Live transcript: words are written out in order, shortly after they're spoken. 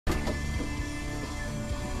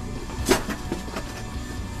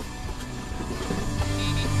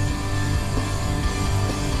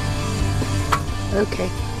Okay.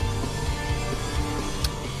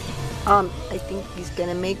 I think he's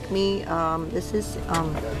gonna make me, this is,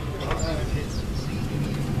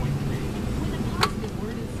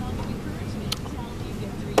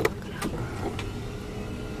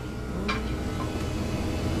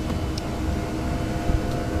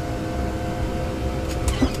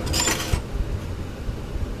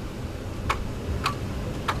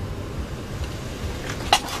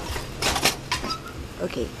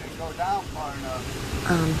 okay. Go down far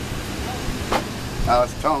enough. Um, I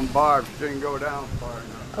was telling Barb she didn't go down far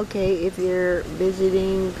enough. okay, if you're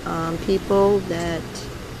visiting, people that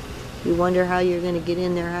you wonder how you're gonna get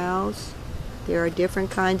in their house, there are different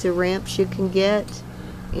kinds of ramps you can get.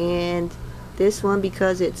 And this one,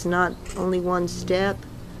 because it's not only one step,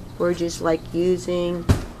 we're just like using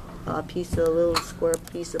a little square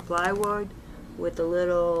piece of plywood with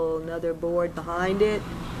another board behind it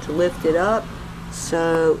to lift it up,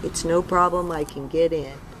 so it's no problem. I can get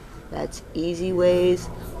in. That's easy ways.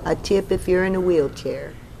 A tip if you're in a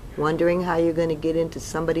wheelchair, wondering how you're going to get into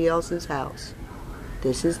somebody else's house.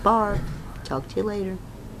 This is Barb. Talk to you later.